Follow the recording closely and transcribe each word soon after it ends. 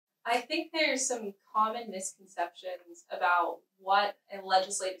I think there's some common misconceptions about what a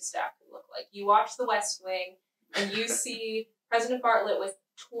legislative staff could look like. You watch The West Wing and you see President Bartlett with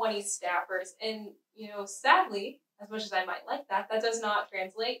 20 staffers. And, sadly, as much as I might like that, that does not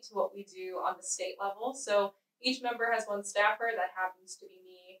translate to what we do on the state level. So each member has one staffer. That happens to be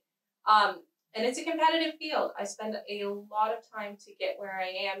me. And it's a competitive field. I spend a lot of time to get where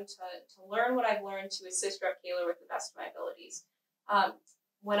I am, to learn what I've learned, to assist Rep. Koehler with the best of my abilities.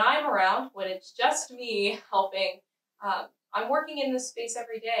 When I'm around, when it's just me helping, I'm working in this space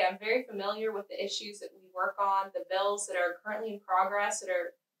every day. I'm very familiar with the issues that we work on, the bills that are currently in progress that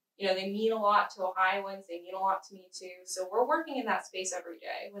are, they mean a lot to Ohioans. They mean a lot to me too. So we're working in that space every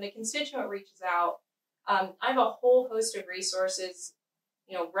day. When a constituent reaches out, I have a whole host of resources,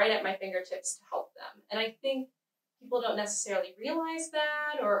 right at my fingertips to help them. And I think people don't necessarily realize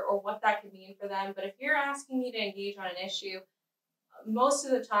that or what that could mean for them. But if you're asking me to engage on an issue, most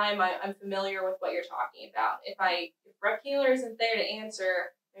of the time I'm familiar with what you're talking about. If Rep. Koehler isn't there to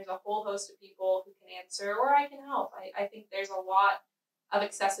answer, there's a whole host of people who can answer, or I can help. I think there's a lot of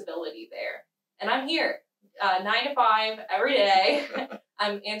accessibility there. And I'm here 9 to 5 every day.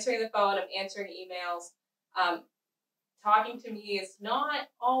 I'm answering the phone, I'm answering emails. Talking to me is not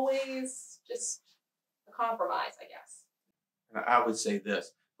always just a compromise, I guess. And I would say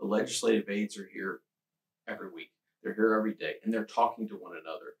this, the legislative aides are here every week. They're here every day, and they're talking to one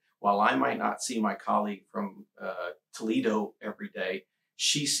another. While I might not see my colleague from Toledo every day,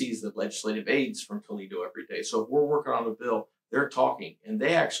 she sees the legislative aides from Toledo every day. So if we're working on a bill, they're talking, and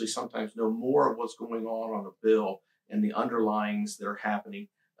they actually sometimes know more of what's going on a bill and the underlyings that are happening.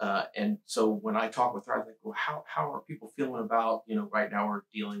 And so when I talk with her, I think, well, how are people feeling about, right now we're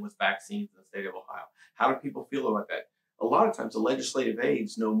dealing with vaccines in the state of Ohio. How do people feel about that? A lot of times the legislative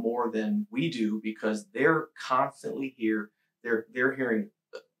aides know more than we do because they're constantly here. They're hearing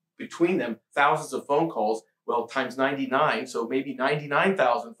between them thousands of phone calls, well, times 99, so maybe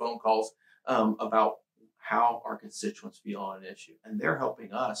 99,000 phone calls about how our constituents feel on an issue. And they're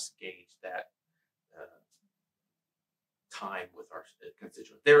helping us gauge that time with our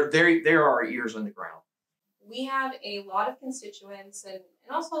constituents. They're our ears on the ground. We have a lot of constituents and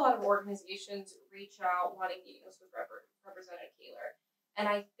also a lot of organizations reach out wanting meetings with Representative Koehler. And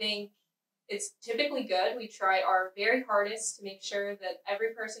I think it's typically good. We try our very hardest to make sure that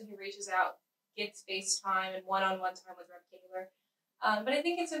every person who reaches out gets FaceTime and one-on-one time with Rep. Koehler. But I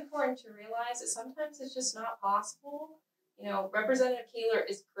think it's important to realize that sometimes it's just not possible. Representative Koehler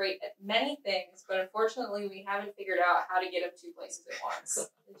is great at many things, but unfortunately we haven't figured out how to get him 2 places at once.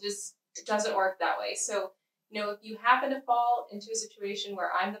 It doesn't work that way. So, if you happen to fall into a situation where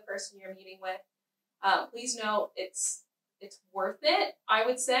I'm the person you're meeting with, please know it's worth it, I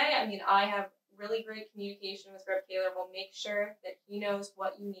would say. I have really great communication with Rep. Koehler. We'll make sure that he knows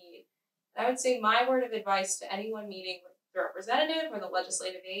what you need. And I would say my word of advice to anyone meeting with the representative or the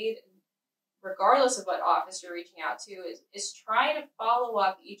legislative aide, regardless of what office you're reaching out to, is try to follow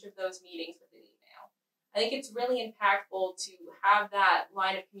up each of those meetings with an email. I think it's really impactful to have that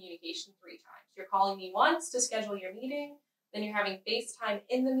line of communication 3 times. You're calling me once to schedule your meeting, then you're having FaceTime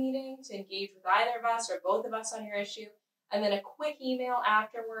in the meeting to engage with either of us or both of us on your issue, and then a quick email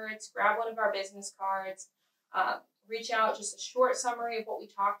afterwards. Grab one of our business cards, reach out, just a short summary of what we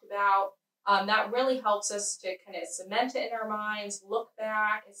talked about. That really helps us to kind of cement it in our minds, look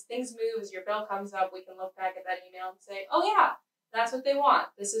back. As things move, as your bill comes up, we can look back at that email and say, oh yeah, that's what they want.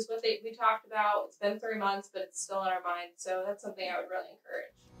 This is what we talked about. It's been 3 months, but it's still in our mind. So that's something I would really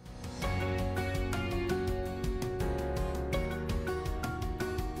encourage.